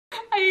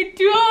me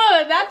too.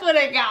 That's when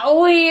it got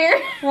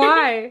weird.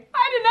 Why?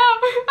 I don't know.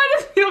 I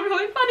just feel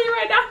really funny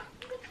right now.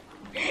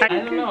 I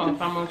don't know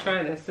if I'm gonna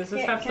try this. Does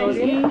this have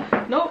sodium?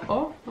 No.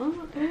 Oh.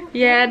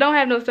 Yeah, don't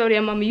have no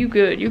sodium, Mama. You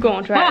good. You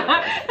gonna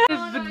try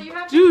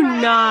it. Do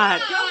not.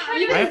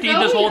 I have to eat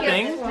this whole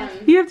thing?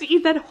 You have to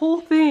eat that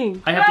whole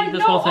thing. I have to eat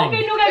this whole thing.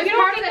 Okay, no, guys, you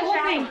don't eat the whole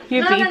thing.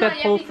 You have to eat that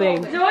whole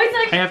thing. Zoe's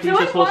like, I have to eat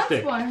this whole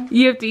stick.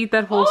 You have to eat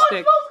that whole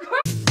stick.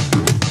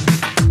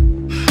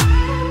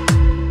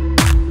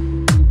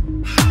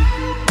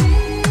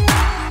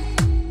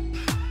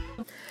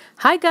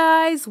 Hi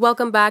guys,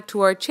 welcome back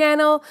to our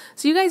channel.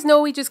 So you guys know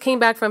we just came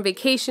back from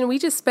vacation. We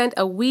just spent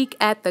a week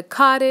at the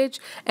cottage,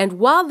 and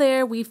while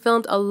there we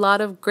filmed a lot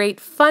of great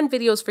fun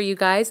videos for you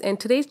guys, and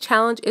today's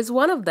challenge is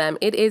one of them.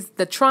 It is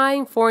the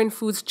Trying Foreign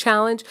Foods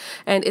Challenge,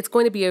 and it's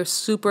going to be a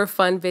super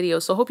fun video.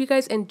 So hope you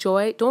guys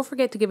enjoy. Don't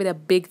forget to give it a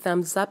big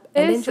thumbs up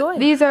and enjoy.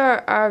 These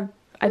are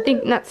I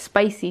think not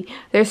spicy.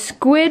 They're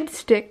squid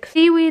sticks.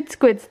 Seaweed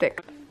squid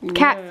sticks.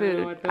 Cat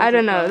food. I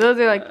don't know. Those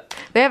are like,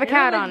 they have a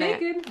cat on it.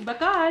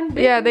 Bacon.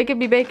 Yeah, they could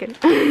be bacon.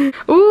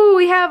 Ooh,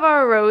 we have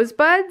our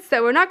rosebuds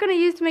that we're not gonna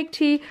use to make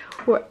tea.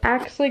 We're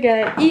actually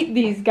gonna eat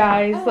these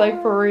guys,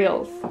 like for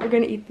reals. We're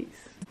gonna eat these.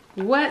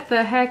 What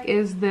the heck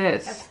is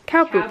this?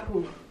 Cow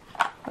poop.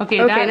 Okay,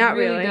 that not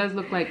really really. does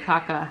look like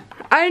caca.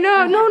 I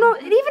know. No.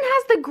 It even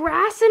has the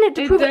grass in it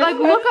to prove it. Like,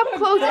 look up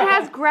close. It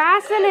has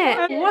grass in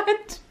it.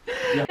 What?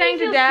 Saying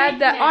to Dad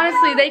that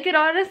honestly, they could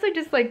honestly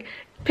just like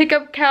pick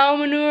up cow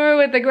manure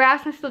with the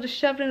grass and still just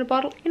shove it in a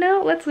bottle. You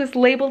know, let's just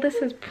label this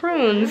as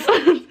prunes.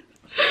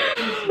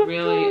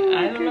 Really,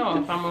 I don't know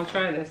if I'm gonna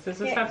try this. Does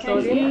this have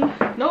sodium?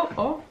 No.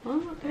 Oh.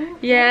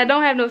 Yeah,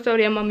 don't have no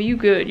sodium, Mama. You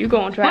good. You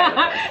gonna try it.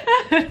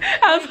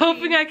 I was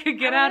hoping I could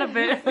get out of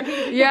it.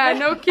 Yeah,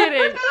 no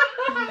kidding.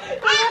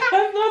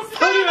 No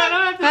sodium, I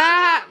don't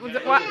have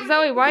to-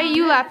 Zoe, why are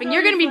you laughing?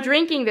 You're gonna be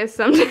drinking this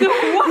someday.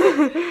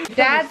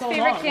 Dad's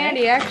favorite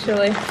candy,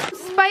 actually.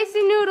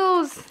 Spicy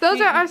noodles. Those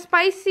are our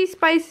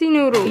spicy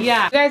noodles.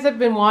 Yeah, you guys have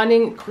been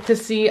wanting to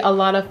see a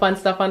lot of fun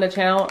stuff on the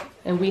channel,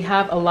 and we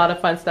have a lot of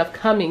fun stuff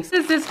coming. What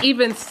does this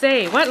even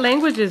say? What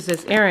language is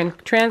this? Aaron,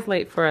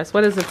 translate for us.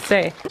 What does it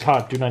say?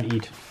 Hot, do not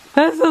eat.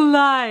 That's a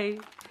lie.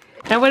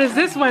 And what does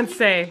this one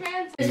say?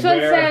 This one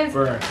says,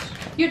 Burns.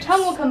 your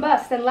tongue will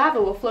combust and lava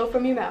will flow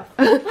from your mouth.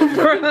 That's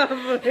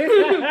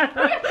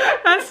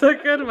a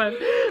good one.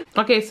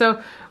 Okay,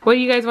 so what do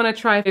you guys want to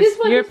try? This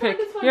one, your this one, pick.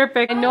 this one. Your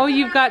pick. I know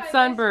you've got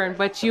sunburn,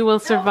 but you will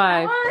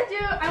survive.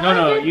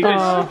 No, you guys.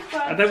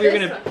 I thought we were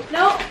gonna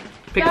No.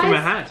 pick from a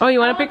hat. Oh, you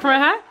want to pick from a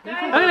hat?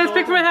 Okay, let's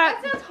pick from a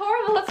hat. That sounds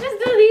horrible. Let's just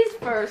do these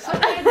first.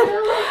 Okay.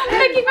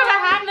 Picking from a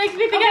hat makes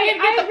me think I can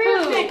get the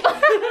food.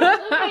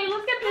 Okay,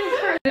 let's get this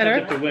first. I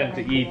get to win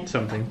to eat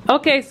something.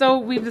 Okay, so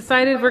we've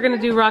decided we're gonna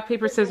do rock,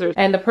 paper, scissors.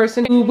 And the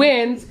person who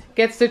wins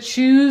gets to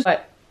choose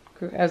what,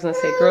 I was gonna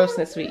say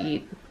grossness we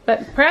eat.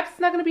 But perhaps it's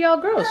not gonna be all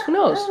gross, who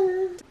knows?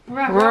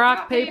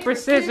 Rock, paper,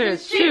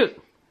 scissors, shoot.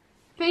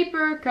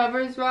 Paper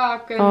covers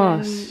rock and Oh,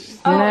 then...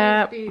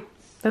 snap. Oh,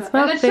 That's and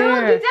not then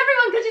Charlotte fair. beats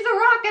everyone because she's a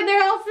rock and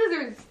they're all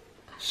scissors.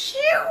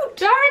 Shoot!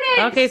 Darn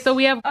it! Okay, so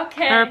we have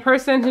Okay. our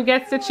person who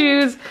gets to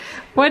choose.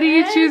 What are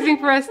you choosing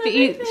for us to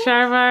eat,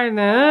 Sharvar?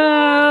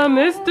 No,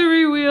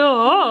 mystery wheel.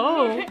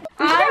 Oh.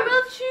 I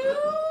will choose...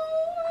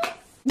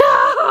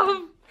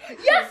 No!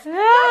 Yes! Okay.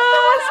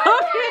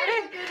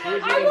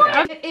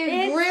 It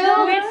is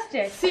grilled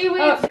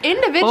seaweed.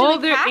 Individually Oh,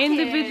 they're packaged.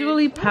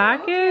 individually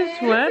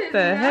packaged? What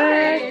the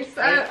heck?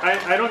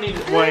 I don't need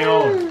my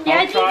own. Yeah,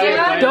 I'll try it.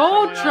 I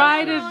Don't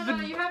try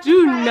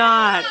do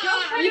not. I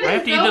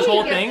have to eat this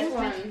whole thing?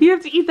 You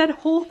have to eat that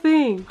whole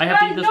thing. I have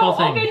to eat this whole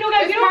Okay, thing. no,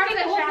 guys, you don't eat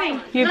the whole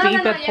thing. You have to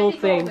eat that whole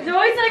thing. Zoe's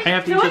like, I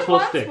have to eat this whole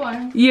stick.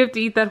 You have to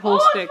eat that whole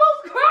Oh, stick.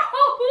 it smells gross.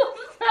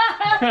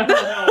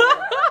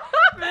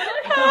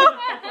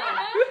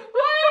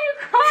 Why are you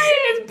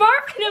crying? It's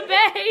barfing a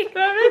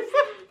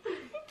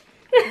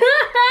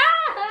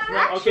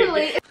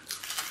Actually, Okay.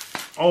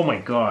 Oh my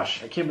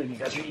gosh. I can't believe you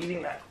guys are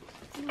eating that.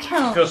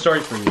 I feel sorry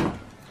for you.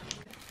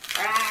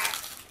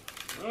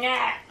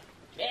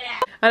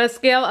 On a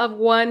scale of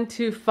 1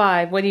 to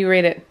 5, what do you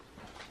rate it?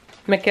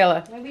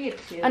 Michaela.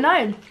 a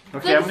 9.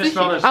 Okay, I'm gonna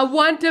smell this. A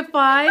 1 to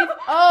 5?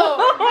 Oh.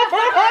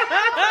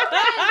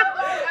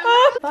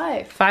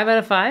 5. 5 out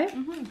of 5?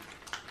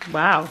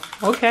 Wow.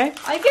 Okay.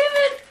 I give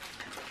it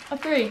a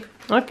 3.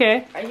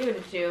 Okay. I give it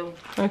a 2.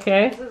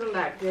 Okay. This isn't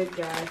that good,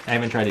 guys. I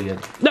haven't tried it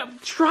yet. No,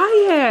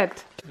 try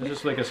it. Is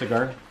this like a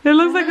cigar? It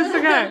looks like a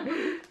cigar.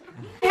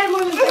 I had more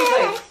than 2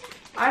 bites.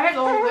 I had the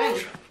whole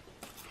thing.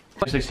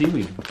 It's like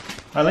seaweed.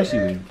 I like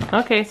seaweed.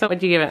 Okay, so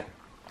what'd you give it?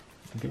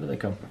 I'll give it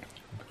like a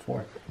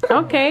 4.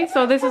 Okay,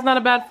 so this is not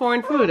a bad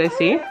foreign food, I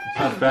see. It's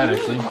not bad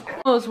actually.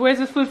 Where's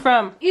this food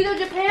from? Either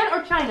Japan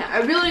or China. I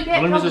really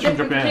can't When tell was the this from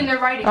difference Japan? between their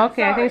writing.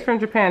 Okay, I think it's from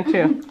Japan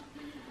too.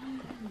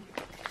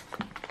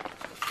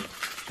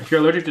 If you're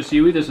allergic to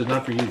seaweed, this is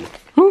not for you.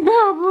 Probably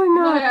Oh,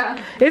 not. yeah.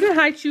 Isn't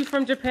Haichu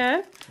from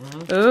Japan?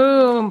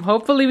 Oh,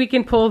 hopefully we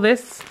can pull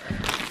this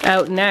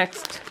out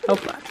next.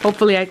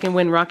 Hopefully I can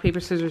win rock, paper,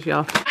 scissors,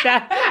 y'all.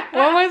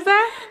 What was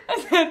that? I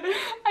said,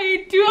 I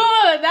ate 2 of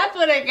them, and that's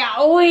when it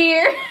got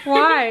weird.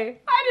 Why?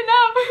 I don't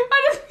know.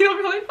 I just feel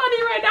really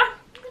funny right now.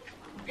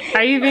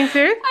 Are you being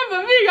serious?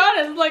 I'm being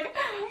honest, like,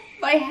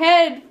 my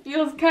head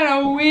feels kind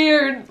of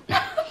weird.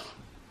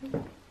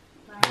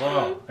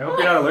 Wow. I hope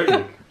you're not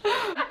allergic.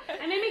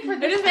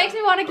 It just makes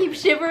me want to keep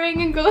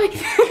shivering and go like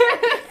this.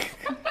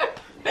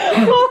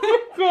 Oh my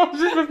gosh,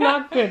 this is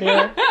not good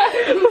here.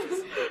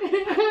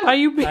 Are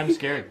you? I'm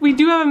scared. We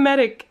do have a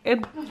medic,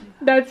 and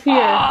that's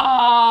here.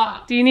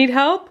 Do you need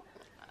help?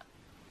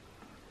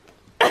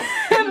 Are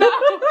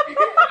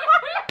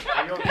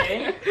you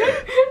okay?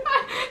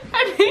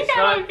 I think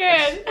I'm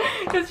okay.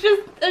 It's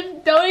just,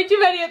 don't eat too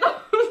many of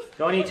those.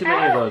 Don't eat too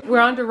many of those. We're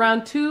on to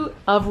round 2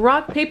 of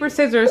rock, paper,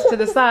 scissors to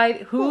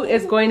decide who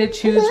is going to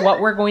choose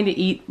what we're going to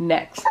eat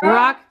next.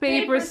 Rock,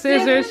 paper,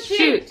 scissors,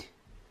 shoot.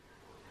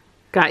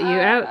 Got you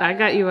out. I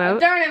got you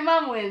out. Darn it,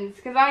 Mom wins,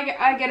 because I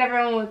get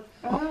everyone with...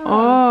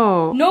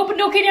 Oh. Nope,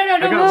 okay, no. I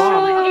got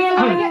Mom. Okay,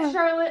 so I get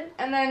Charlotte,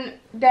 and then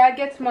Dad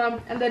gets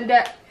Mom, and then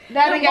Dad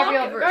and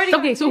Gabrielle first.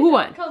 Okay, so who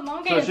won? Mom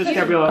So gets it's just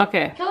Gabriella.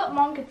 Okay. Kill it,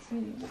 Mom gets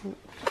me.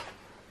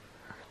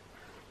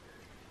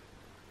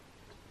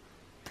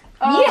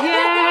 Oh.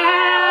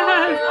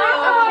 Yes!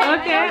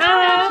 Okay.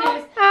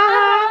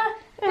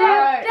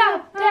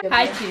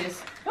 I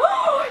choose.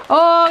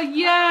 Oh,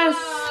 yes!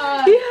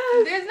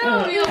 Yes! There's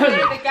no real way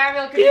that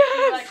Gabrielle could be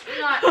like,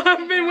 not.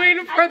 I've been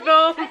waiting for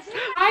those.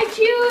 I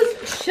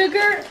choose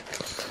sugar.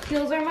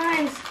 Kills our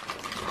minds.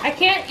 I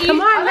can't eat. Come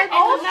on, let's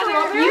all another.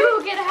 strawberry?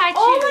 You get a high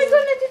Oh choose. my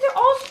goodness, these are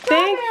all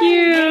strawberries. Thank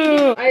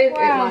you. I ate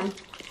one.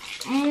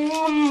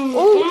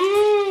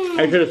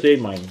 I should have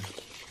saved mine.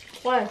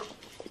 What?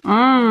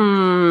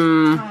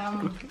 Mmm.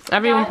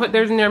 Everyone put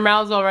theirs in their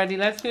mouths already.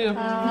 Let's do. 5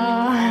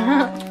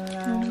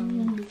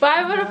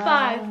 out of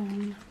 5.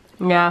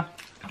 Yeah.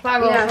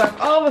 5 out of 5.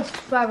 Oh,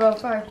 5 out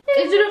of 5.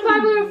 Is it a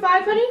 5 out of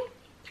 5, honey?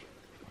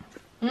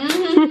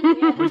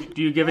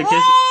 Do you give it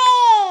kisses?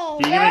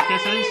 Do you give it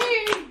kisses?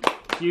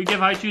 Do you give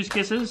High Choose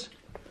kisses?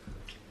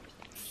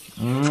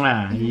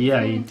 Mwah.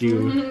 Yeah, you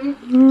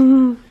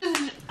do.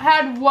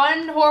 Had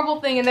one horrible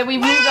thing and then we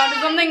moved on to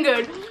something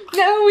good.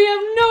 Now we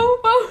have no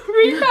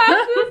free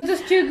passes.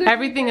 Just too good.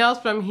 Everything else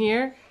from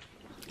here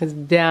is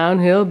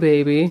downhill,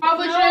 baby.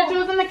 Probably should have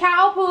chosen the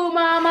cow poo,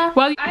 Mama.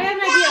 Well, I have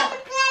an idea.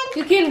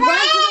 You can run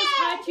to those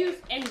high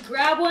chews and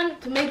grab one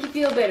to make you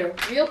feel better.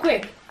 Real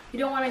quick. You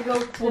don't want to go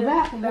to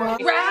Round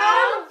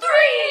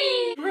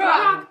 3!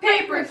 Rock,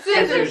 paper,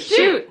 scissors,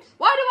 shoot.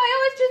 Why do I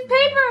always choose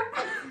paper?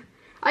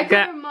 I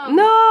cover Mom.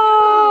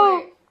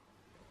 No!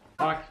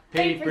 Rock,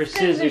 paper,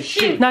 scissors,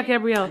 shoot. Not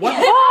Gabrielle. What?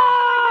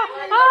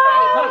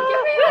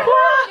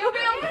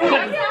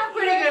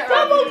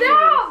 Double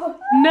down!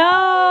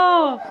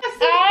 No!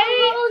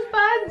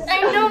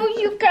 I know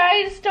you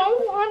guys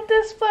don't want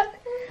this, but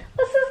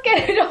let's just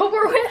get it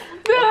over with.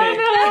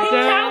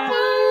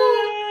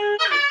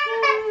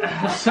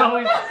 So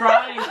he's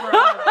crying for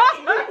us.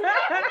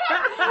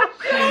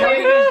 Why are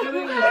you guys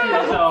doing this to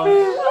yourselves?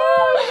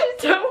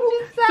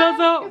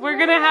 So we're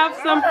gonna have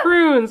some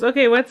prunes.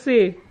 Okay, let's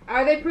see.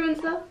 Are they prunes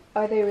though?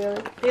 Are they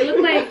really? They look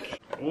like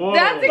Whoa.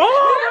 That's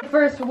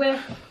first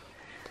whiff.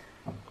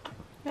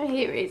 I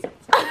hate raisins.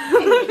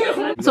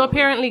 So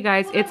apparently,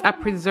 guys, it's a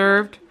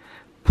preserved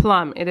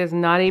plum. It is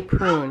not a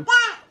prune.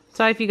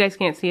 Sorry if you guys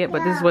can't see it,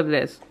 but this is what it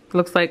is. It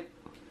looks like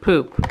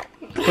poop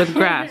with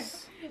grass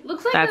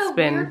Looks like that's a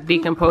been weird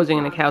decomposing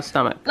in a cow's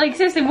stomach. Like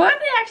seriously, what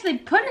did they actually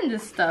put in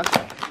this stuff?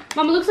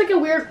 Mom, it looks like a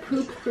weird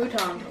poop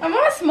crouton. I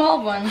want a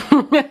small one.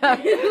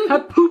 A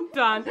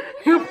poupon.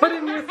 You put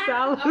in your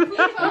salad.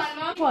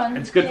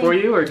 It's good for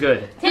you or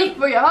good? Take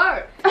for your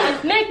heart.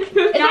 Nick,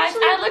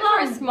 I look for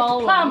a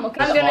small Plum. one.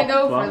 I'm gonna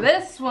go Plum. for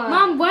this one.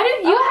 Mom, why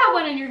don't you have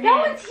one in your hand?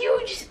 That one's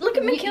huge. Look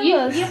at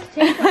Michaela's. You have to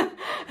take one.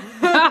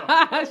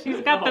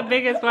 She's got the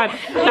biggest one.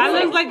 That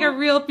looks like a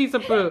real piece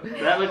of poo.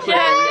 That looks like a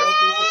real piece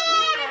of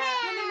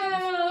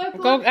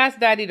Go ask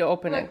Daddy to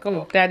open it.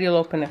 Go, Daddy will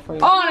open it for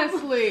you.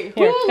 Honestly,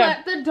 Here, who come.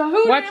 let the dog?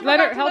 Who Watch, let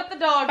her forgot to help. let the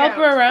dog Help out?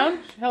 her around.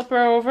 Help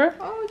her over.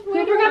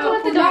 Who forgot to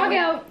let the dog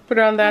out? Put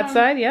her on that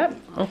side. Yep.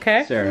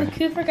 Okay. Sarah.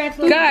 Who forgot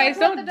to let Guys,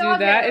 Let don't the do dog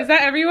that. out. Is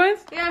that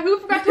everyone's? Yeah, who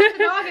forgot to let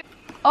the dog out?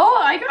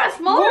 Oh, I got a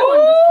smaller one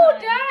Ooh,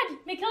 this time. Dad,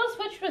 Michaela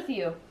switched with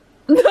you.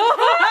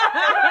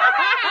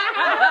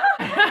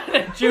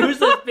 Choose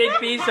this big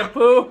piece of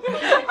poo.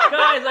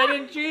 Guys, I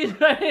didn't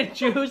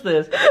choose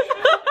this.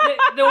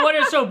 The one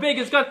is so big,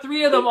 it's got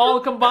 3 of them all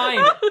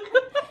combined.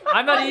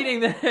 I'm not eating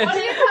this. What do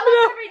you tell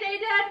us every day,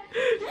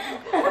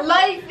 Dad?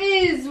 Life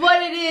is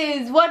what it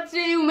is. What do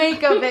you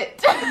make of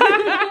it?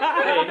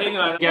 Hey, hang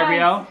on.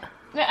 Gabrielle?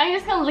 I'm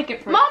just gonna lick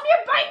it first. Mom,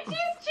 you're biting.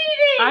 She's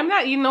cheating. I'm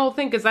not eating the whole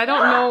thing because I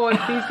don't know if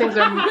these things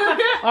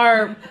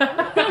are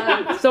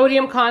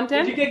sodium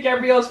content. Did you get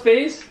Gabrielle's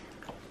face?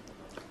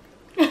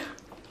 Come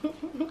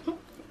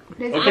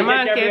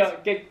on, Gabrielle,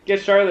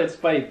 get Charlotte's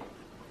pipe.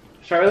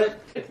 Charlotte?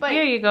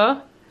 Here you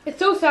go. It's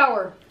so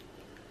sour.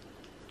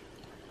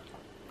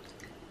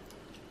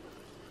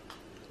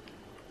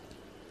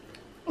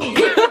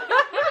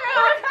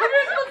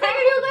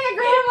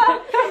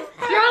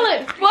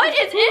 Charlotte, what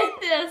is in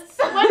this?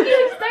 What do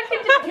you expect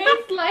it to taste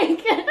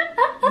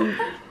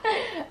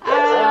I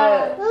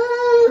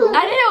don't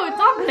know, it's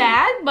not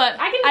bad, but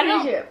I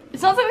don't.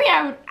 It's not something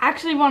I would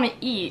actually want to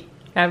eat.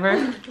 Ever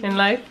in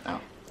life?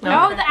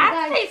 No, the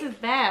aftertaste is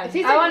bad. It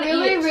tastes like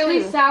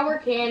really sour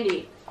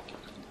candy.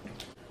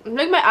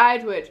 Make my eye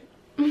twitch.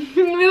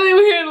 Really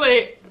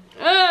weirdly.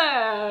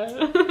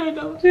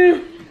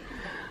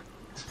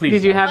 Please.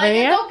 Did you have Like, any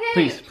it's yet? okay.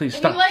 Please If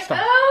stop. you like,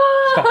 Stop.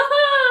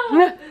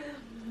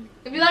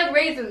 If you like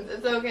raisins,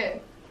 it's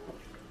okay.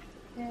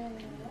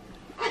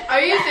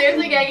 Are you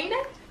seriously gagging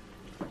that?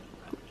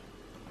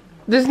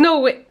 There's no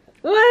way.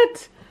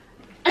 What?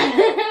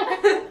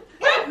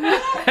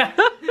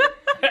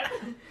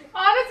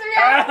 Honest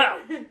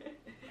reaction.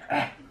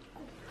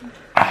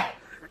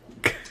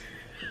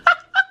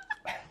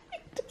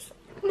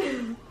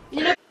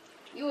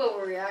 You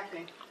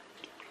overreacting.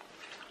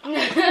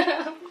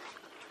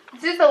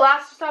 This is the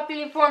last Stop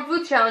Eating Foreign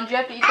Food challenge. You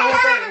have to eat the whole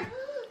thing.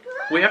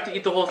 We have to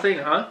eat the whole thing,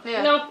 huh?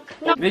 Yeah. No.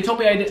 They told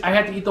me I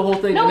had to eat the whole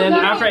thing, No, and then no,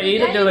 after I ate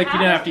it, they're like, you you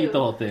didn't have have to eat the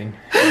whole thing.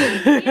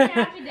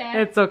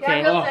 It's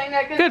okay. Yeah, saying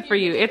that 'cause Good for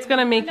you. It's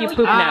gonna make you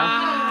poop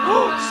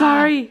now.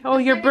 Sorry. Oh,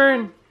 you're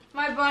burned.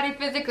 My body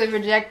physically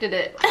rejected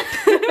it.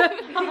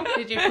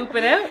 Did you poop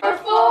it out? Number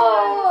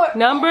 4.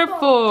 Number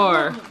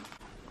 4.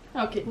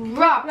 Okay.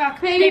 Rock,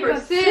 paper,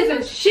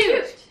 scissors,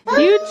 shoot.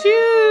 You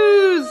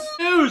choose.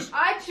 Choose.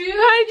 I choose.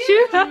 I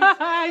choose.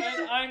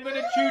 I'm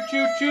gonna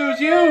choose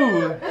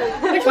you.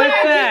 What's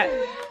that?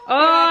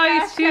 Oh,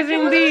 he's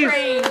choosing these.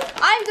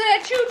 I'm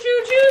gonna choose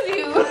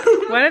you.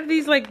 What if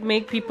these like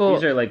make people?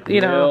 These are like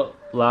you know, real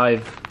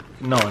live.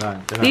 No, they're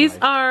not. these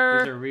live. are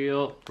These are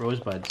real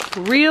rosebuds.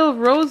 real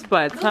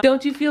rosebuds. Huh?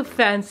 Don't you feel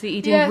fancy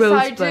eating Yes,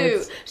 rosebuds? I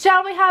do.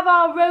 Shall we have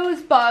our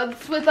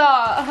rosebuds with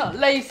our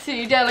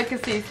lacy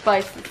delicacy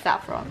spices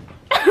saffron?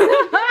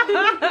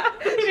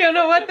 You don't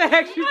know what the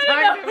heck you're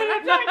talking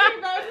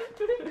about.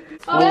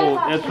 Oh,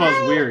 that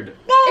smells weird.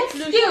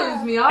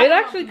 Excuse me. It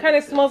actually kind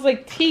of smells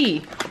like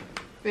tea.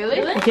 Really?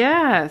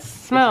 Yes.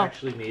 Smell. It's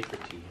actually made for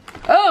tea.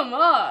 Oh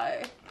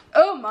my.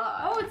 Oh my.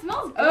 Oh, it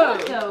smells good Oh.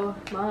 though.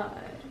 My.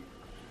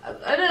 I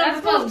don't know. That if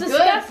it smells good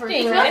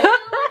disgusting. for Right? sure.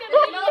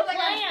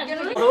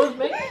 Plant.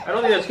 Rosemary? I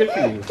don't think that's good for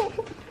you.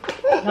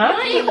 I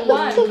eat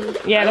one.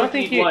 Yeah, I don't Eat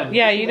think you. one.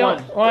 Yeah, Eat you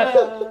don't want.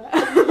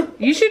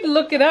 You should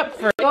look it up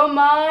first. Your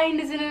mind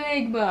is an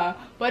enigma,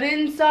 but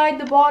inside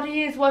the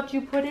body is what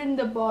you put in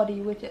the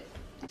body, which is.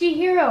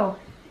 Hero.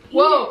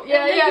 Whoa,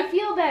 yeah, It'll yeah. make you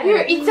feel better.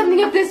 Here, eat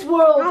something of this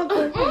world.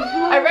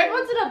 I read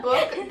once in a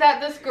book that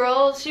this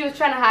girl, she was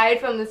trying to hide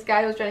from this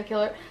guy who was trying to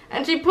kill her,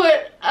 and she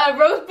put a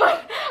rosebud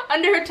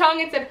under her tongue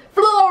and said,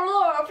 "Flora,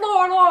 Laura,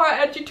 Flora, Laura,"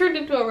 and she turned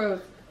into a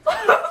rose.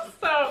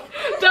 So,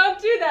 don't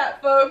do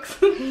that, folks.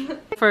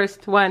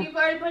 First one. You've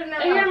already put it in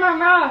that I hear mouth. my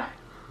mouth.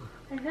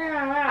 I'm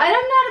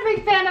not a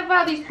big fan of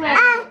how these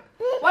plants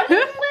look. Why do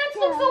these plants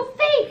look so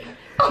fake?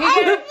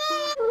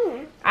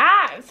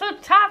 It's so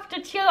tough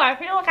to chew. I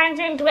feel like I'm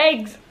chewing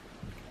twigs.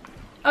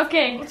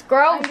 Okay. It's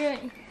gross.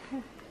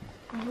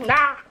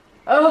 Nah.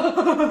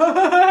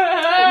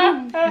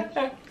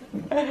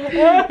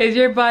 Is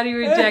your body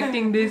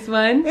rejecting this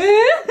one?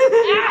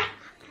 I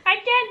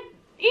can't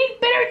eat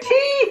bitter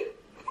tea.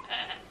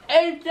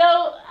 And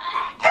so,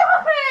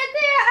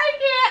 I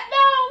can't.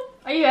 No.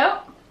 Are you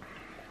out?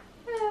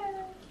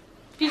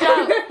 She's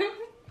out.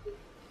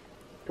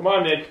 Come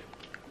on, Nick.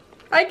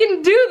 I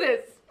can do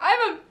this.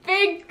 I'm a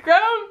big,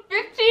 grown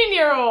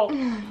 15-year-old.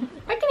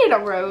 I can eat a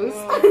rose.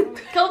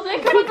 Go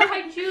think about the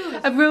I choose.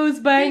 A rose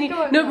by any. Keep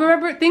going No, now.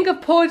 remember. Think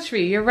of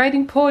poetry. You're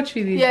writing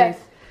poetry these Yes.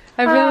 days.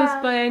 A rose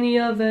by any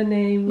other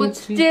name Would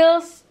would be.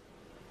 still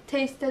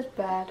taste as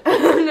bad.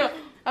 No,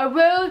 a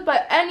rose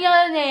by any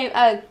other name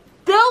as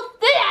still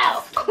fit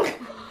out.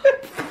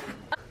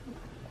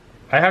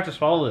 I have to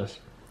swallow this.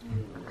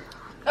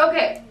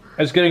 Okay,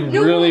 It's getting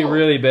No. really,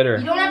 really bitter.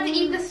 you don't have to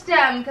eat the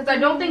stem because I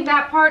don't think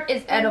that part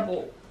is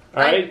edible.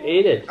 I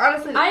ate it.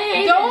 Honestly, I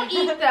ate don't it.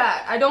 eat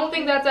that. I don't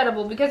think that's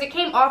edible because it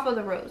came off of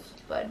the rose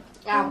bud.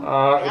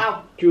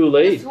 Ow. Too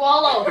late.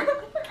 Swallow.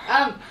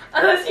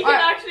 Unless you can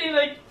Alright. actually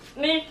like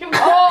make him.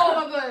 Oh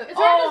my goodness. It's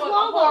hard to Oh,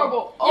 swallow.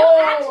 horrible. Yo,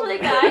 Oh. actually,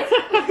 guys.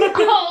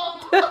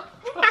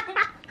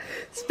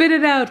 Spit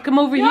it out. Come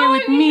over here No,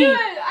 with you me. should.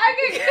 I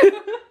can.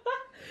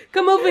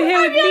 Come over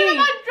here with me.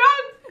 I'm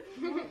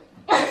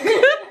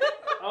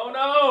Oh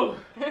no!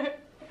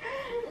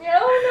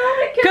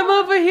 Come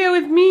over here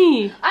with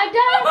me. I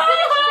done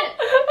finished it.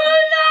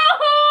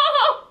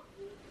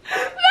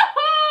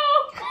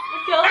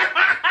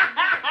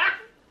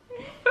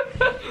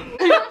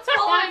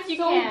 That's you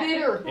so can.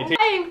 bitter. It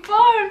tastes- Eating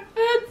foreign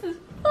foods is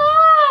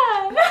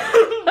fun.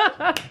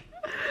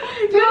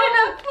 Good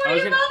enough.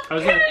 I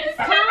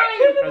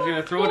was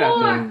gonna throw it at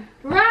them.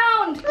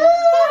 Round.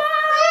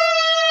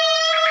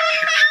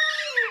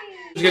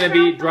 It's gonna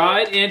be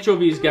dried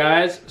anchovies,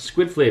 guys,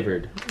 squid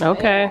flavored.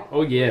 Okay.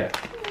 Oh yeah.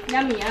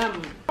 Yum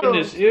yum.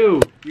 Goodness,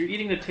 ew! You're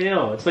eating the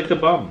tail. It's like the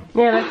bum.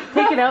 Yeah, let's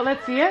take it out.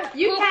 Let's see it.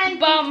 You can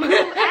bum.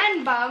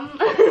 and bum.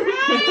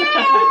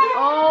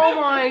 Oh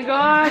my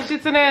gosh,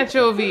 it's an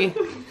anchovy.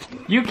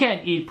 You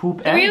can't eat poop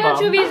The and real bum.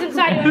 anchovy is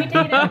inside. Let me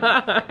take it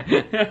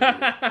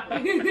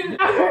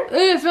out.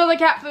 It smells like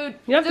cat food.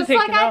 You have to Just take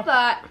like it I out.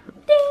 thought.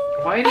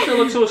 Why does it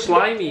look so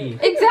slimy?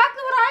 Exactly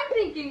what I'm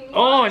thinking.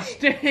 Oh, it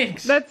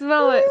stinks. Let's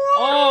smell it.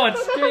 Oh, it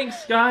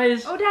stinks,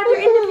 guys. Oh, Dad,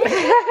 they're in the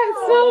fish. It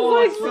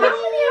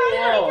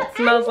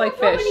smells like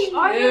fish.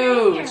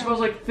 Ew, it smells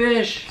like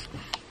fish.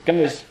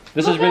 Guys,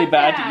 this is really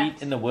bad to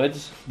eat in the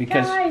woods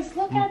because Guys,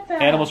 look at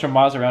that. animals from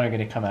miles around are going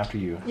to come after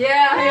you.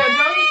 Yeah,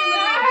 don't eat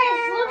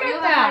them. Look at The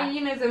that.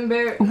 hyenas and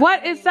bears.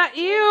 What is that?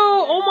 Ew!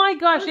 Oh my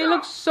gosh, it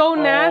looks so Oh,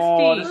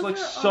 nasty. this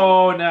looks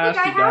so nasty,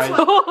 I have guys. one.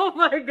 Oh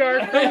my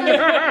gosh.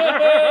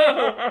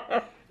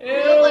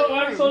 Ew,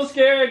 I'm so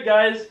scared,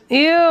 guys.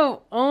 Ew!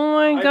 Oh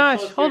my I'm gosh.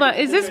 so scared Hold on. to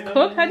Is this put it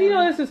cooked? in How do you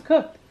know this is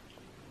cooked?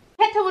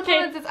 Can't tell which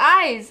one is its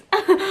eyes.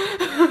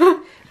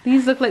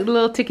 These look like the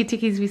little tiki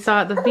tikis we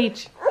saw at the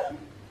beach.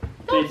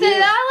 Don't say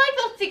that. I like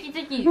those ticky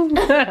tickies.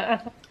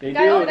 They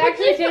Guys, do. it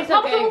actually tastes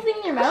Pop the whole okay. thing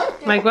in your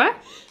mouth. Like what?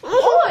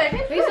 Oh, it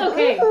Tastes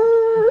okay.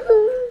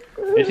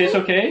 It tastes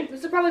okay?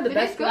 This is probably the It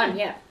best is good. one,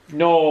 yeah.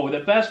 No,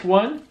 the best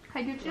one?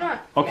 I do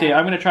not. Okay,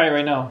 I'm going to try it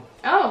right now.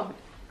 Oh.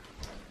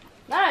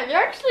 Nah, you're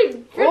actually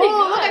pretty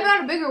good. Look, I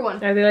got a bigger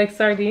one. Are they like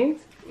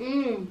sardines?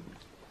 Mmm.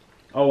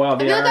 Oh, wow, I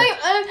they feel, are. like,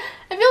 I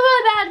feel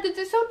really bad because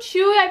they're so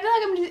chewy. I feel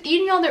like I'm just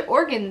eating all their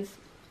organs.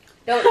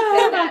 Don't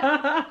say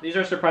that. These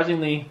are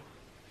surprisingly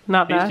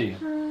Not bad. tasty.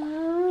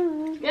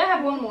 Yeah, I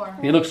have one more.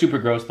 They look super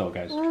gross, though,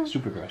 guys.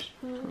 Super gross.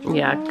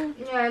 Yeah.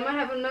 Yeah, I might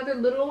have another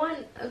little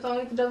one as long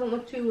as it doesn't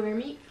look too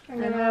wormy. I'm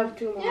gonna have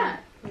two more. Yeah.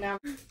 Now.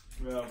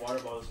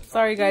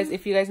 Sorry guys,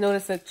 if you guys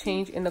notice a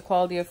change in the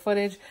quality of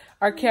footage,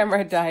 our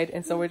camera died,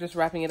 and so we're just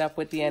wrapping it up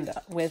with the end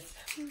with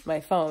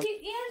my phone.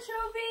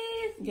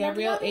 Anchovies.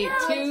 Gabrielle ate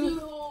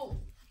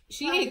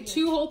She ate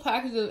 2 whole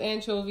packages of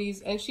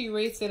anchovies, and she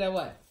rates it at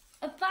what?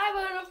 A 5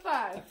 out of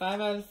 5. A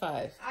 5 out of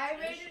 5. I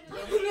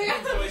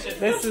rated it.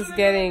 This is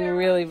getting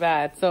really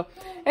bad. So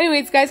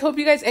anyways, guys, hope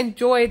you guys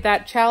enjoyed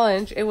that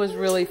challenge. It was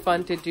really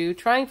fun to do.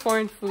 Trying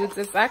foreign foods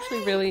is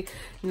actually really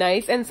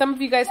nice. And some of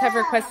you guys have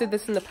requested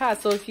this in the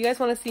past. So if you guys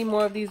want to see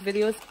more of these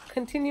videos,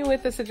 continue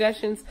with the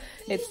suggestions.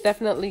 It's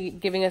definitely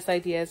giving us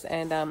ideas,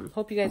 and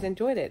hope you guys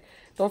enjoyed it.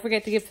 Don't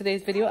forget to give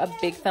today's video a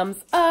big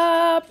thumbs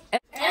up.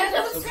 And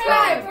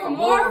subscribe for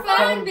more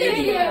fun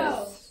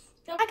videos.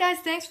 Hi guys,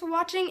 thanks for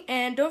watching,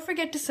 and don't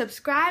forget to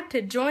subscribe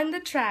to join the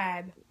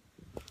tribe.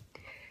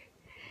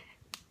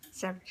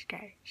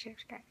 Subscribe.